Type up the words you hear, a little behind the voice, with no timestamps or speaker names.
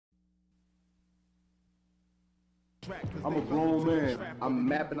I'm a grown man. I'm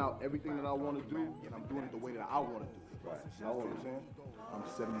mapping out everything that I want to do, and I'm doing it the way that I want to do it. Right. How old I'm saying? I'm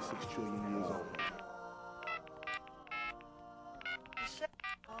 76 trillion years old.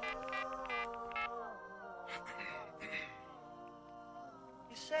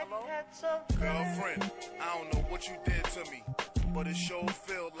 Girlfriend, I don't know what you did to me, but it sure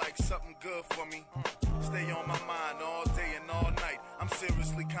feel like something good for me. Stay on my mind all day and all night. I'm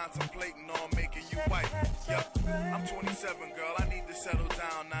seriously contemplating on making you wife. Yup, I'm 27, girl, I need to settle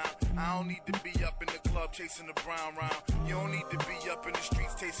down now. I don't need to be up in the club chasing the brown round. You don't need to be up in the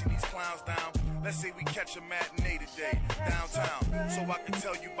streets chasing these clowns down. Let's say we catch a matinee today, downtown, so I can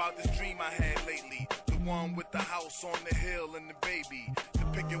tell you about this dream I had lately. The one with the house on the hill and the baby. The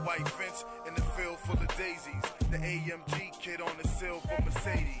picket white fence in the field full of daisies. The AMG kid on the silver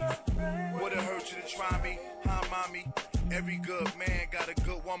Mercedes. Would it hurt you to try me? Huh, mommy? Every good man got a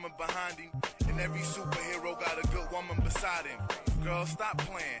good woman behind him, and every superhero got a good woman beside him. Girl, stop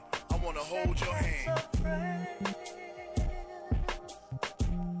playing. I wanna hold your hand.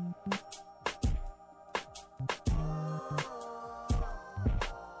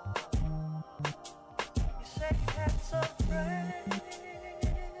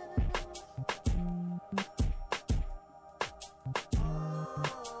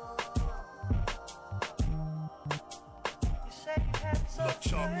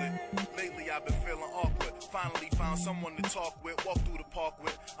 Chocolate. Lately I've been feeling awkward. Finally found someone to talk with, walk through the park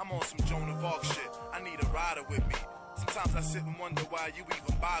with. I'm on some Joan of Arc shit. I need a rider with me. Sometimes I sit and wonder why you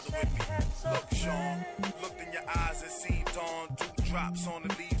even bother with me. Look, Sean, looked in your eyes and seen dawn. Dew drops on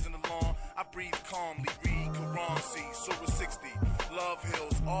the leaves in the lawn. I breathe calmly, read Quran, see Surah 60. Love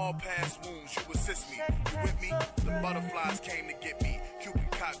heals all past wounds. You assist me. You with me? The butterflies came to get me.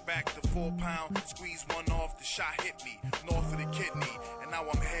 Cupid cocked back the 4 pound. Squeeze one off. The shot hit me north of the kidney, and now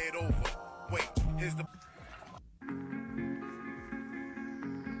I'm head over. Wait, here's the.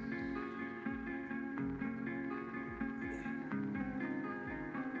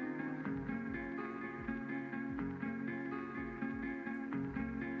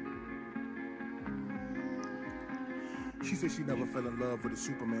 She said she never fell in love with a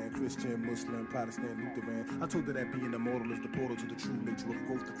Superman, Christian, Muslim, Protestant, Lutheran. I told her that being immortal is the portal to the true nature of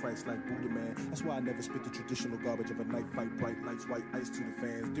growth to Christ like Buddha, man. That's why I never spit the traditional garbage of a night fight, bright lights, white ice to the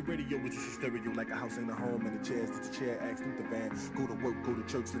fans. The radio is just a stereo like a house ain't a home, and the chairs that the chair acts Luther van. Go to work, go to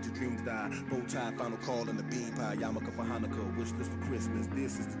church, let your dreams die. Bow tie, final call, and the bean pie. Yarmulke for Hanukkah, wish list for Christmas.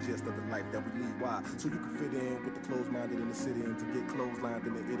 This is the gist of the life that we lead. Why? So you can fit in with the closed-minded in the city, and to get clotheslined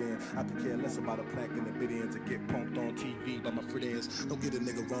in the it in. I could care less about a plaque in the bid in, to get punked on TV by my friends. Don't get a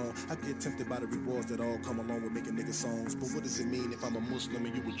nigga wrong. I get tempted by the rewards that all come along with making nigga songs. But what does it mean if I'm a Muslim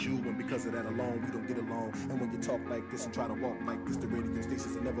and you a Jew, and because of that alone we don't get along? And when you talk like this and try to walk like this, the radio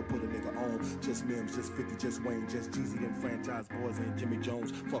stations will never put a nigga on. Just Mims, just 50, just Wayne, just Jeezy, them franchise boys and Jimmy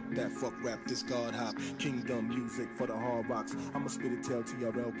Jones. Fuck that, fuck rap, discard hop. Kingdom music for the hard rocks. I'ma spit it, tell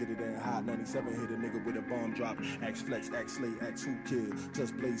TRL, get it in hot. 97 hit a nigga with a bomb drop. Axe Flex, Axe Slay, Axe Who Kid.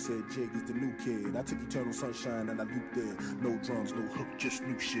 Just Blaze said Jig is the new kid. I took Eternal Sunshine and I looped there. No drums, no hook, just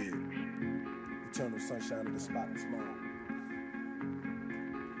new shit. Eternal sunshine of the spotless mind.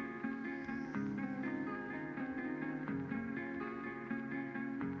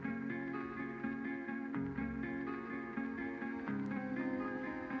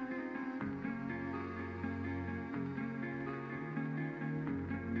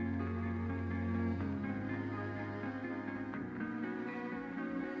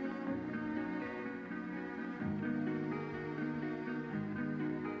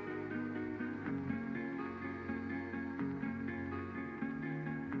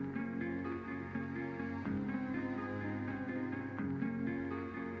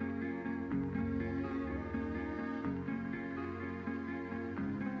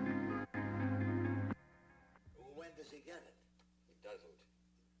 Does he get it? He doesn't.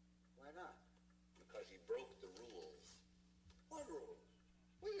 Why not? Because he broke the rules. What rules?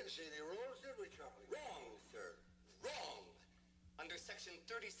 We didn't see any rules, did we, Charlie? Wrong, sir. Wrong. Under Section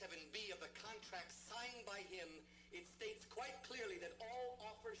 37B of the contract signed by him, it states quite clearly that all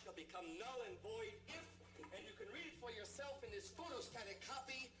offers shall become null and void if, and you can read it for yourself in this photostatic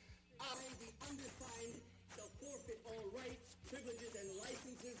copy, I, the undersigned, shall forfeit all rights, privileges, and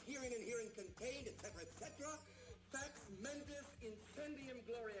licenses herein and herein contained, etc., etc., Fax mentis incendium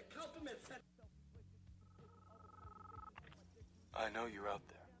gloria culpum, etc. I know you're out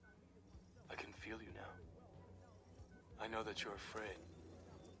there. I can feel you now. I know that you're afraid.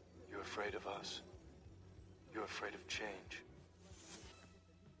 You're afraid of us. You're afraid of change.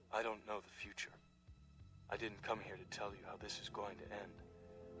 I don't know the future. I didn't come here to tell you how this is going to end.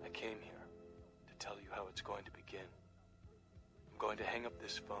 I came here to tell you how it's going to begin. going to hang up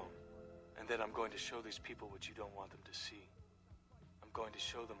this phone, and then I'm going to show these people what you don't want them to see. I'm going to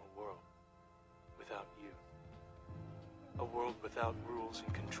show them a world without you. A world without rules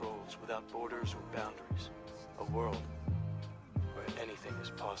and controls, without borders or boundaries. A world where anything is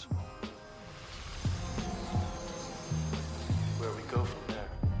possible. Where we go from there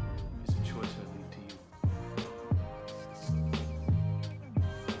is a choice I leave to you.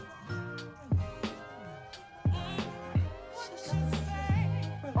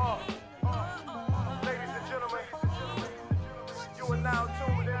 Ladies and gentlemen, you are now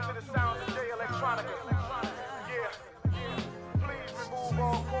tuned into the sounds of Electronica. Yeah, please remove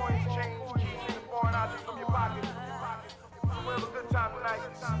all coins, change, keys, and foreign objects from your pockets. We'll have a good time tonight.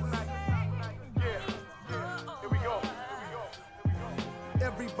 Yeah, here we go.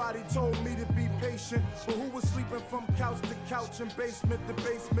 Everybody told me to be patient, but who was sleeping from couch to couch and basement to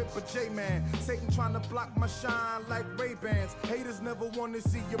basement? But J-Man, Satan trying to block my shine like Ray-Bans. Haters never want to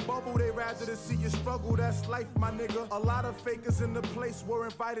see you bubble, they rather to see you struggle. That's life, my nigga. A lot of fakers in the place were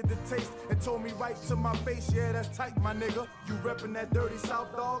invited to taste and told me right to my face, yeah, that's tight, my nigga. You reppin' that dirty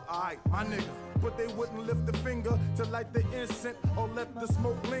South, dog? Alright, my nigga. But they wouldn't lift a finger to light the incense or let the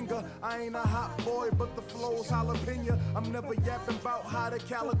smoke linger. I ain't a hot boy, but the flow's jalapeno. I'm never yapping about how the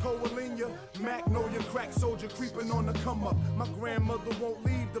calico will in ya. Mac know your crack soldier creeping on the come up. My grandmother won't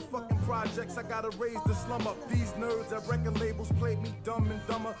leave the fucking projects. I gotta raise the slum up. These nerds at record labels played me dumb and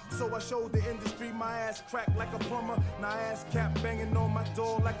dumber. So I showed the industry my ass cracked like a plumber. Now ass cap banging on my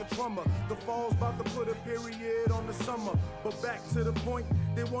door like a drummer. The fall's about to put a period on the summer. But back to the point,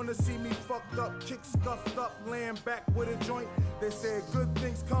 they wanna see me fucked up. Kick scuffed up, laying back with a joint. They said good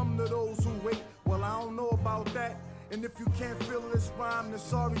things come to those who wait. Well, I don't know about that. And if you can't feel this rhyme, then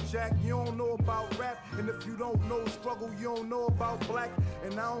sorry, Jack, you don't know about rap. And if you don't know struggle, you don't know about black.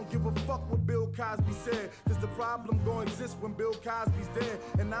 And I don't give a fuck what Bill Cosby said, cause the problem gonna exist when Bill Cosby's dead.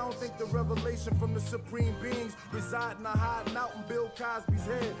 And I don't think the revelation from the supreme beings residing or hiding out in Bill Cosby's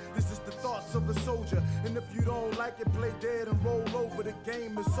head. This is the thoughts of a soldier. And if you don't like it, play dead and roll over. The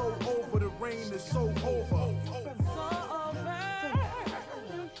game is so over, the rain is so over.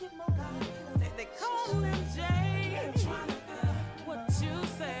 They call him Jay. What you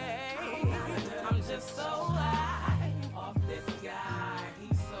say? I'm just so loud.